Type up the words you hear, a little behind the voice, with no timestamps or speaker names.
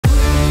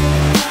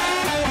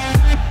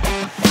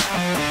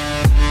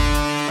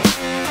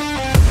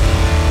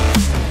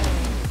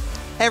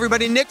Hey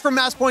everybody, Nick from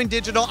MassPoint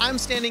Digital. I'm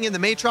standing in the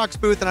Matrox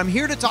booth and I'm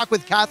here to talk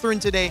with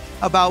Catherine today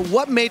about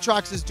what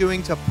Matrox is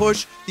doing to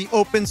push the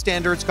open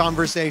standards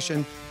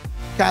conversation.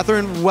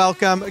 Catherine,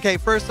 welcome. Okay,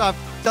 first off,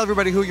 tell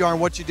everybody who you are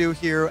and what you do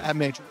here at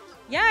Matrox.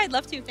 Yeah, I'd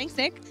love to. Thanks,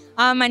 Nick.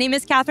 My name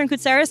is Catherine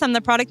Koutsaris. I'm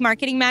the product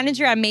marketing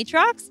manager at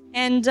Matrox.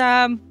 And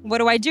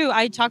what do?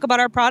 I talk about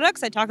our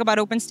products, I talk about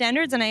open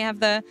standards, and I have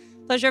the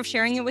pleasure of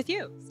sharing it with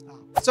you.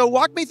 So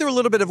walk me through a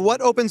little bit of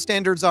what open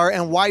standards are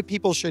and why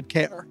people should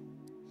care.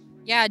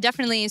 Yeah,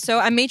 definitely. So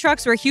at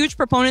Matrox, we're huge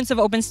proponents of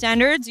open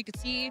standards. You can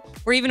see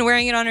we're even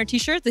wearing it on our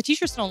t-shirts. The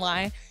t-shirts don't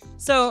lie.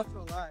 So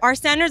our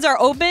standards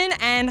are open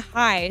and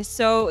high.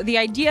 So the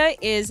idea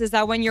is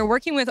that when you're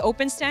working with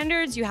open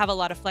standards, you have a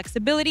lot of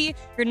flexibility.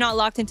 You're not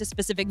locked into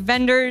specific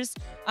vendors.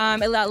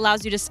 It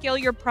allows you to scale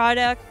your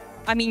project.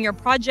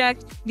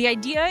 The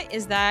idea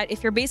is that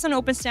if you're based on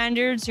open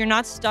standards, you're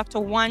not stuck to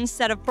one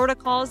set of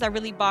protocols that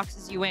really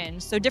boxes you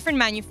in. So different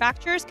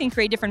manufacturers can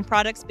create different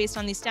products based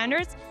on these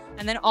standards.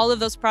 And then all of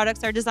those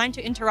products are designed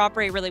to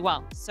interoperate really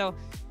well. So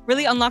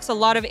really unlocks a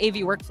lot of AV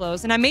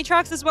workflows. And at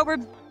Matrox is what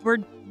we're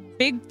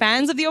big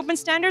fans of the open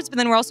standards, but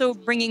then we're also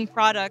bringing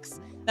products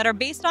that are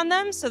based on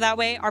them. So that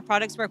way our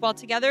products work well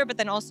together, but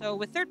then also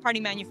with third-party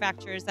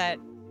manufacturers that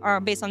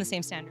are based on the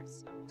same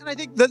standards. And I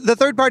think the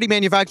third-party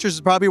manufacturers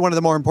is probably one of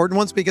the more important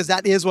ones because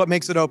that is what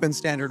makes it open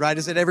standard, right?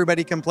 Is that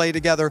everybody can play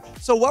together.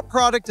 So what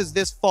product does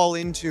this fall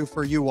into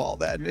for you all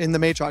then in the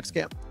Matrox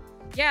camp?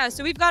 Yeah,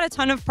 so we've got a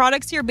ton of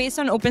products here based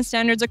on open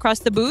standards across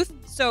the booth.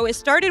 So it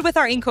started with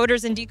our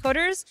encoders and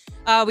decoders.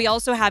 We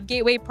also have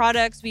gateway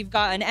products. We've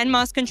got an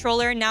NMOS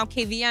controller. Now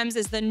KVMs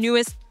is the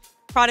newest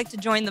product to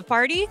join the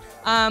party.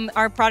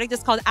 Our product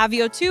is called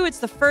AVIO2. It's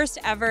the first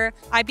ever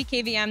IP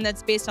KVM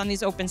that's based on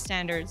these open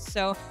standards.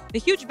 So the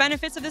huge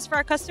benefits of this for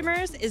our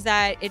customers is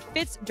that it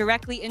fits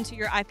directly into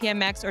your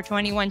IPMX or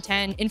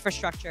 2110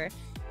 infrastructure,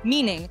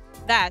 meaning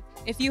that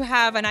if you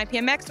have an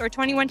IPMX or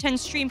 2110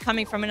 stream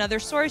coming from another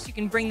source, you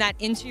can bring that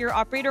into your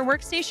operator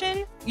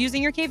workstation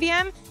using your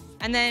KVM.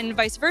 And then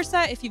vice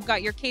versa, if you've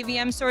got your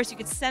KVM source, you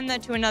could send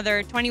that to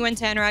another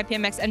 2110 or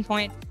IPMX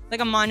endpoint, like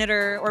a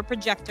monitor or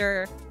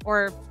projector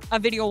or a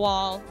video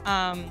wall.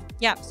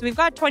 Yeah, so we've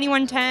got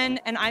 2110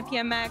 and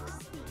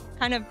IPMX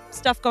kind of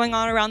stuff going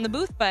on around the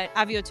booth, but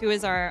AVIO2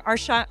 is our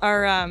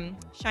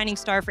shining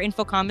star for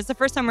Infocomm. It's the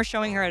first time we're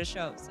showing her at a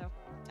show, so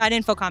at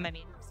Infocomm, I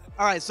mean.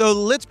 All right, so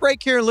let's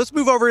break here and let's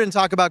move over and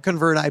talk about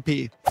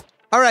ConvertIP.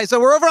 All right, so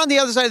we're over on the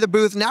other side of the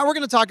booth. Now we're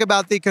going to talk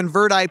about the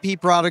ConvertIP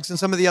products and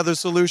some of the other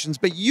solutions,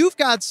 but you've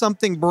got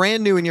something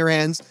brand new in your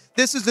hands.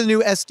 This is the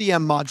new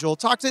SDM module.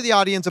 Talk to the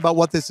audience about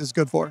what this is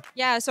good for.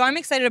 Yeah, so I'm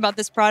excited about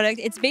this product.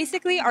 It's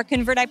basically our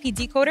ConvertIP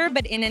decoder,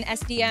 but in an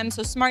SDM,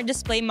 so smart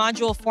display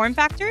module form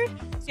factor.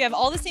 So you have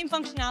all the same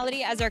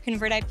functionality as our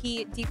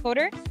ConvertIP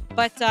decoder,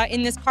 but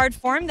in this card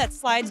form that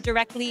slides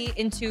directly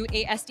into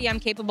a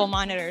SDM-capable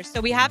monitor.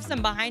 So we have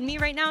some behind me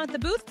right now at the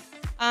booth.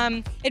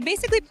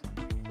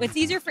 It's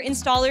easier for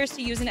installers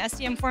to use an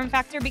SDM form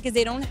factor because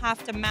they don't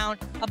have to mount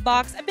a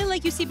box, a bit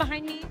like you see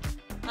behind me.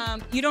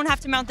 You don't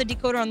have to mount the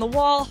decoder on the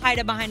wall, hide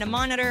it behind a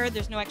monitor.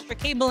 There's no extra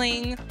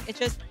cabling. It's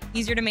just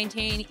easier to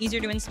maintain, easier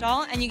to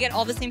install, and you get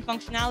all the same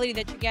functionality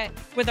that you get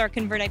with our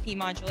ConvertIP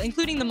module,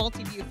 including the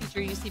multi-view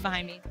feature you see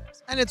behind me.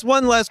 And it's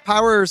one less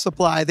power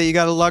supply that you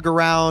got to lug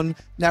around,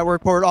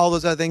 network port, all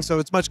those other things. So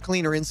it's much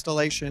cleaner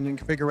installation and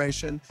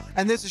configuration.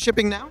 And this is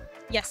shipping now?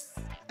 Yes.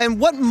 And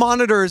what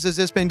monitors has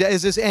this been?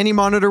 Is this any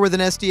monitor with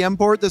an SDM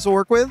port this will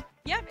work with?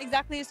 Yeah,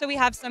 exactly. So we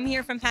have some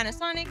here from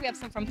Panasonic, we have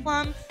some from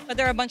Plum, but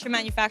there are a bunch of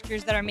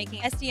manufacturers that are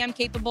making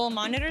SDM-capable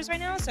monitors right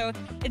now. So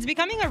it's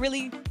becoming a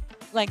really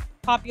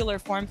popular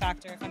form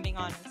factor, if I'm being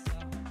honest. So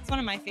it's one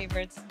of my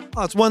favorites.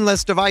 Oh, it's one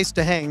less device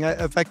to hang,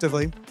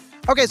 effectively.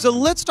 Okay, so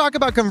let's talk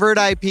about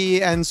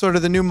ConvertIP and sort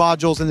of the new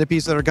modules and the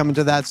pieces that are coming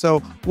to that.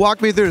 So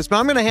walk me through this, but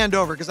I'm going to hand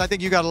over because I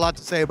think you got a lot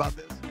to say about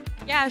this.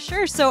 Yeah,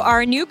 sure. So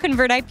our new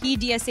ConvertIP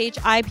DSH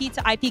IP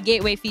to IP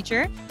gateway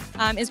feature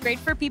is great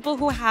for people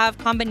who have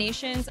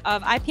combinations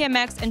of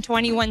IPMX and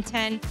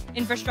 2110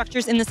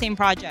 infrastructures in the same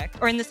project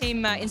or in the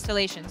same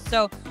installation.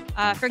 So,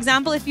 for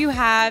example, if you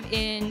have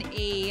in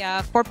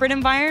a corporate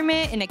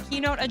environment, in a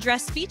keynote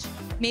address speech,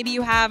 maybe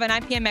you have an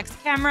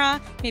IPMX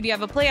camera, maybe you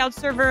have a playout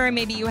server,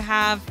 maybe you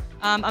have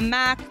a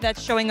Mac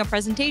that's showing a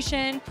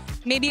presentation.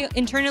 Maybe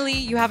internally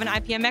you have an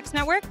IPMX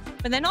network,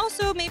 but then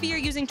also maybe you're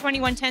using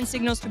 2110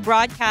 signals to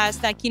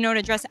broadcast that keynote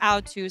address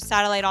out to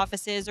satellite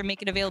offices or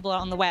make it available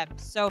on the web.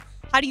 So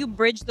how do you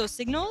bridge those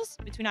signals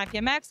between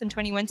IPMX and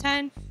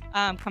 2110,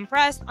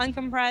 compressed,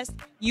 uncompressed?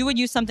 You would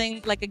use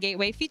something like a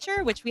gateway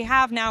feature, which we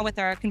have now with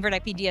our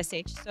ConvertIP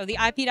DSH. So the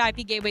IP to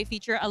IP gateway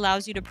feature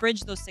allows you to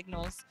bridge those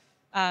signals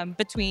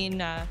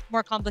between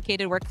more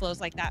complicated workflows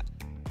like that.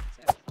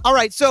 All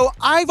right, so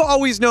I've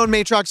always known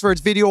Matrox for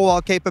its video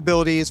wall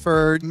capabilities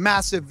for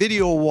massive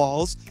video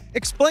walls.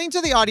 Explain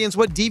to the audience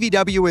what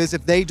DVW is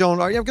if they don't,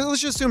 because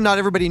let's just assume not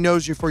everybody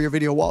knows you for your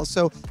video walls.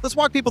 So let's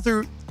walk people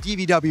through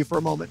DVW for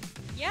a moment.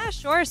 Yeah,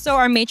 sure. So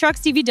our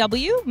Matrox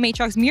DVW,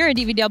 Matrox Mirror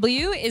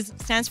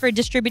DVW, stands for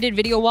Distributed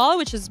Video Wall,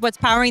 which is what's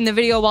powering the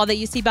video wall that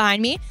you see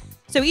behind me.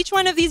 So each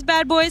one of these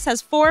bad boys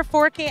has 4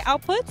 4K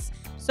outputs.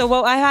 So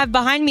what I have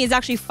behind me is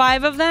actually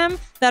 5 of them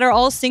that are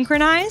all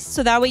synchronized.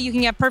 So that way you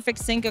can get perfect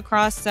sync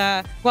across,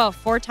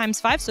 4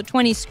 times 5, so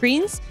 20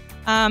 screens.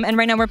 And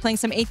right now we're playing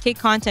some 8K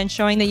content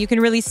showing that you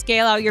can really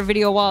scale out your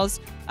video walls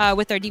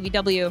with our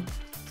DVW.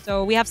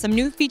 So we have some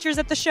new features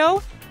at the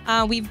show.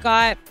 We've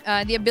got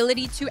the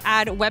ability to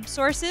add web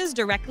sources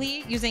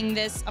directly using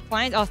this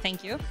appliance. Oh,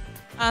 thank you.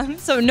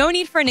 So no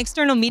need for an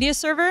external media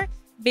server.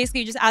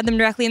 Basically, you just add them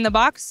directly in the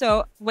box.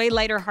 So way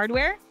lighter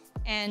hardware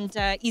and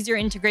easier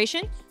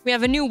integration. We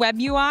have a new web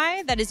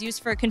UI that is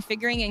used for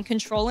configuring and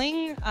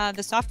controlling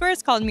the software.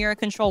 It's called Mira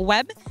Control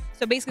Web.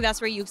 So basically, that's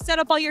where you set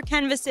up all your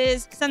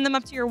canvases, send them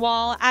up to your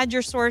wall, add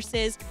your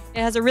sources. It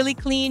has a really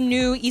clean,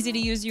 new,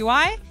 easy-to-use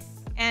UI.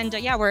 And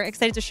yeah, we're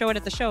excited to show it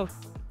at the show.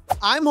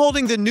 I'm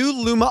holding the new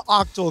Luma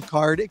Octal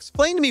card.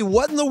 Explain to me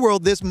what in the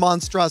world this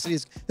monstrosity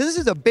is. This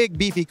is a big,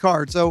 beefy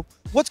card. So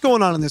what's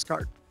going on in this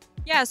card?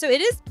 Yeah, so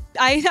it is.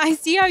 I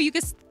see how you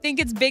could think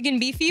it's big and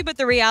beefy, but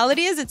the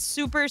reality is it's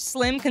super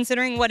slim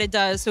considering what it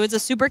does. So it's a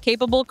super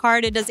capable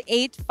card. It does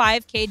 8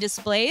 5K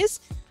displays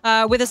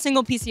with a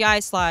single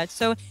PCI slot.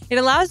 So it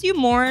allows you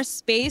more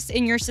space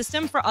in your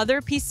system for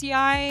other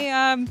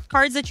PCI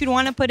cards that you'd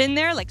want to put in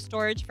there, like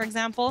storage, for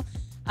example.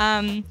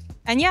 And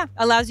yeah,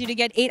 allows you to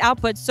get 8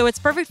 outputs. So it's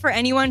perfect for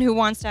anyone who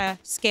wants to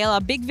scale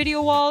up big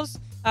video walls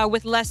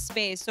with less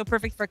space. So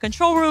perfect for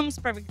control rooms,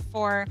 perfect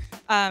for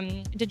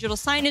digital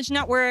signage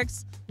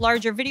networks,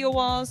 larger video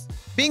walls.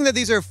 Being that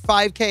these are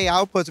 5K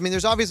outputs, I mean,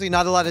 there's obviously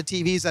not a lot of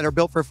TVs that are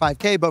built for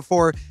 5K, but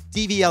for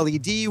DV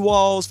LED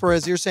walls, for,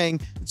 as you're saying,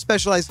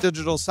 specialized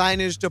digital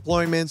signage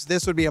deployments,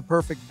 this would be a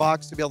perfect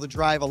box to be able to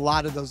drive a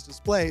lot of those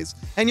displays.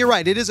 And you're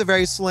right, it is a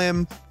very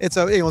slim, it's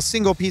a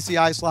single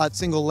PCI slot,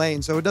 single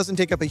lane, so it doesn't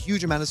take up a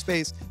huge amount of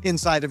space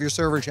inside of your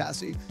server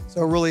chassis.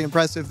 So really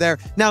impressive there.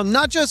 Now,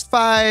 not just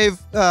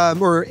 5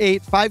 or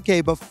 8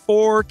 5K, but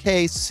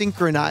 4K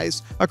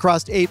synchronized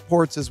across 8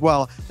 ports as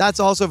well.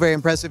 That's also very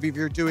impressive if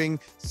you're doing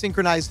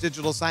synchronized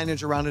digital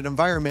signage around an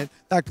environment.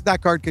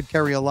 That card could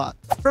carry a lot.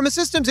 From a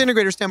systems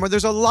integrator standpoint,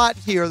 there's a lot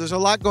here. There's a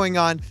lot going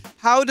on.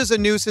 How does a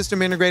new system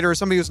integrator or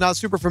somebody who's not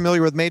super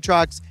familiar with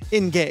Matrox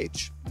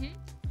engage?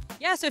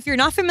 Yeah, so if you're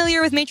not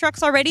familiar with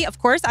Matrox already, of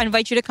course, I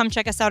invite you to come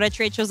check us out at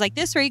trade shows like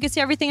this where you can see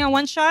everything in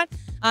one shot.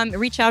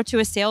 Reach out to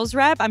a sales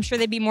rep. I'm sure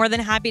they'd be more than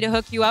happy to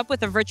hook you up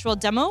with a virtual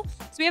demo.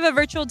 So we have a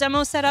virtual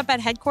demo set up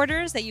at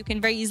headquarters that you can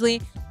very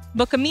easily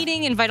book a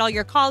meeting, invite all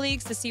your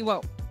colleagues to see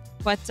what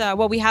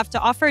we have to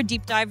offer,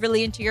 deep dive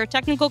really into your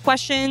technical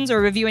questions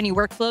or review any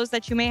workflows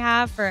that you may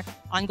have for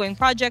ongoing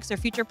projects or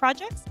future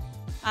projects.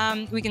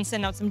 We can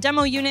send out some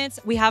demo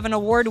units. We have an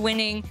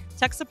award-winning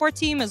tech support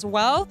team as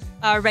well,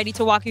 ready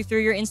to walk you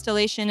through your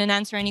installation and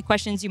answer any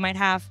questions you might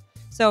have.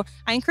 So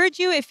I encourage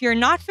you, if you're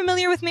not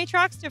familiar with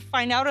Matrox, to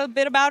find out a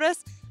bit about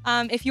us.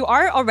 If you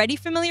are already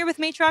familiar with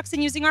Matrox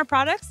and using our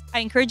products, I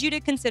encourage you to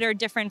consider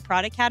different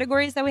product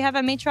categories that we have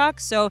at Matrox.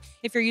 So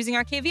if you're using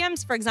our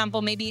KVMs, for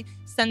example, maybe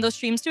send those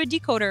streams to a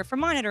decoder for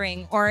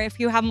monitoring. Or if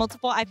you have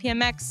multiple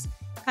IPMX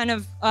kind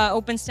of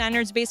open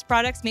standards-based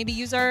products, maybe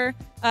use our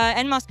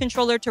NMOS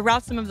controller to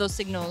route some of those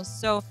signals.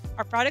 So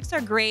our products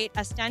are great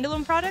as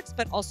standalone products,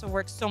 but also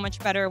work so much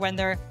better when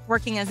they're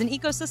working as an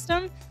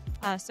ecosystem.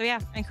 So yeah,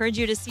 I encourage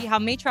you to see how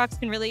Matrox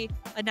can really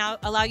now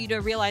allow you to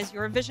realize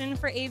your vision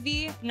for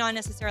AV, not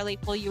necessarily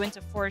pull you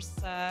into force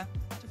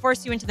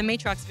you into the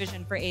Matrox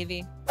vision for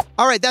AV.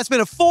 All right, that's been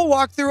a full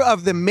walkthrough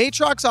of the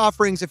Matrox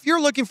offerings. If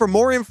you're looking for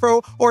more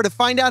info or to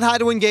find out how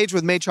to engage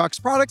with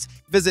Matrox products,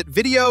 visit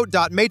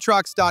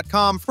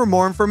video.matrox.com for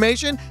more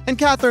information. And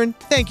Catherine,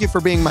 thank you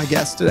for being my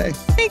guest today.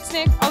 Thanks,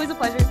 Nick. Always a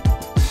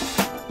pleasure.